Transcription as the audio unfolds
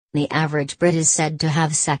The average Brit is said to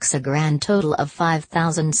have sex a grand total of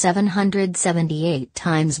 5,778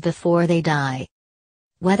 times before they die.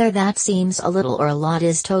 Whether that seems a little or a lot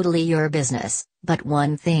is totally your business, but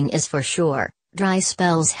one thing is for sure, dry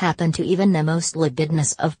spells happen to even the most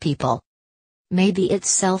libidinous of people. Maybe it's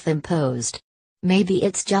self-imposed. Maybe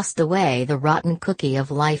it's just the way the rotten cookie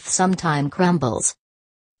of life sometime crumbles.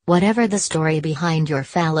 Whatever the story behind your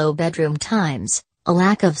fallow bedroom times, a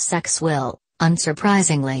lack of sex will,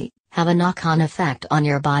 unsurprisingly, have a knock-on effect on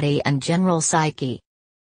your body and general psyche.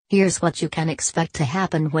 Here's what you can expect to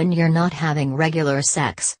happen when you're not having regular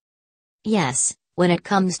sex. Yes, when it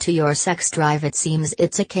comes to your sex drive, it seems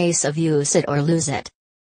it's a case of use it or lose it.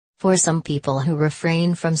 For some people who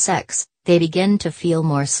refrain from sex, they begin to feel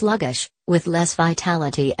more sluggish, with less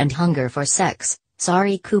vitality and hunger for sex.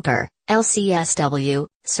 Sorry Cooper, LCSW,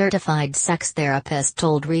 certified sex therapist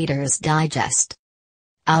told Reader's Digest.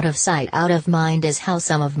 Out of sight, out of mind is how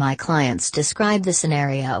some of my clients describe the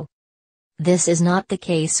scenario. This is not the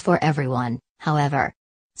case for everyone, however.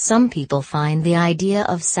 Some people find the idea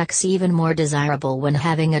of sex even more desirable when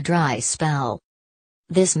having a dry spell.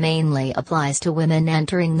 This mainly applies to women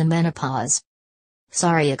entering the menopause.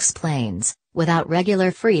 Sari explains, without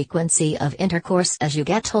regular frequency of intercourse as you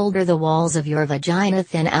get older, the walls of your vagina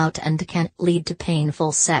thin out and can lead to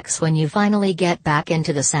painful sex when you finally get back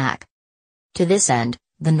into the sack. To this end,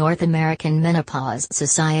 the North American Menopause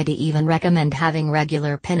Society even recommend having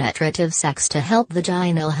regular penetrative sex to help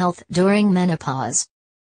vaginal health during menopause.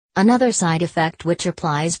 Another side effect which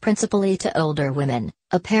applies principally to older women,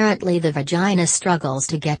 apparently the vagina struggles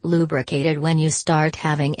to get lubricated when you start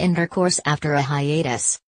having intercourse after a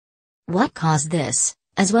hiatus. What caused this,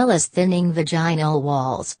 as well as thinning vaginal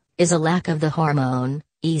walls, is a lack of the hormone,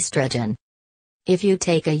 estrogen. If you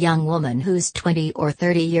take a young woman who's 20 or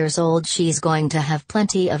 30 years old, she's going to have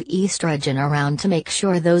plenty of estrogen around to make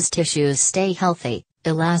sure those tissues stay healthy,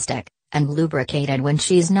 elastic, and lubricated when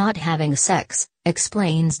she's not having sex,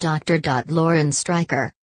 explains Dr. Lauren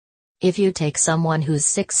Stryker. If you take someone who's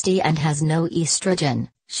 60 and has no estrogen,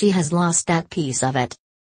 she has lost that piece of it.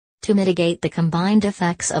 To mitigate the combined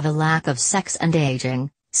effects of a lack of sex and aging,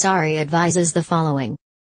 Sari advises the following.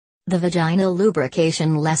 The vaginal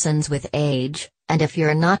lubrication lessens with age, and if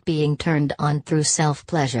you're not being turned on through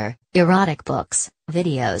self-pleasure, erotic books,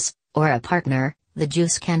 videos, or a partner, the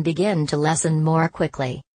juice can begin to lessen more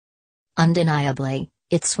quickly. Undeniably,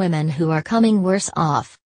 it's women who are coming worse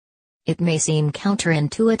off. It may seem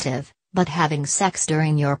counterintuitive, but having sex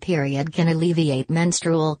during your period can alleviate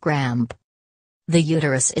menstrual cramp. The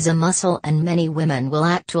uterus is a muscle, and many women will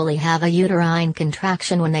actually have a uterine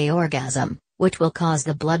contraction when they orgasm, which will cause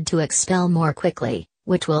the blood to expel more quickly,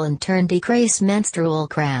 which will in turn decrease menstrual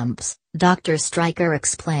cramps, Dr. Stryker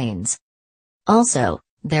explains. Also,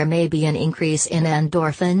 there may be an increase in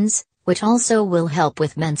endorphins, which also will help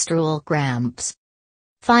with menstrual cramps.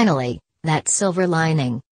 Finally, that silver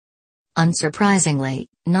lining. Unsurprisingly,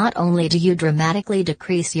 not only do you dramatically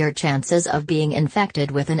decrease your chances of being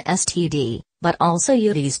infected with an STD, but also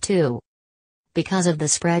UTIs too. Because of the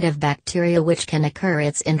spread of bacteria which can occur,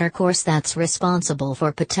 it's intercourse that's responsible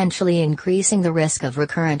for potentially increasing the risk of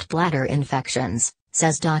recurrent bladder infections,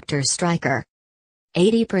 says Dr. Stryker.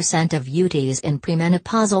 80% of UTIs in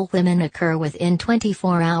premenopausal women occur within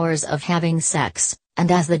 24 hours of having sex, and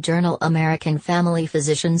as the journal American Family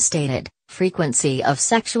Physician stated, frequency of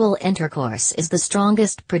sexual intercourse is the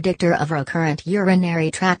strongest predictor of recurrent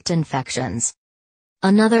urinary tract infections.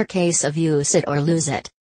 Another case of use it or lose it.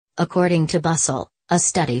 According to Bustle, a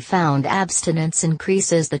study found abstinence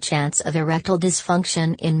increases the chance of erectile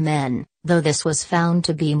dysfunction in men, though this was found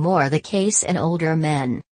to be more the case in older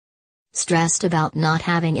men. Stressed about not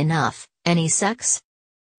having any sex?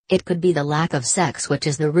 It could be the lack of sex which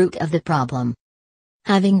is the root of the problem.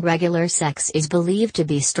 Having regular sex is believed to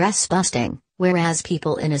be stress-busting, whereas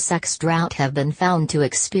people in a sex drought have been found to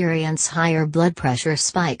experience higher blood pressure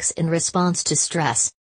spikes in response to stress.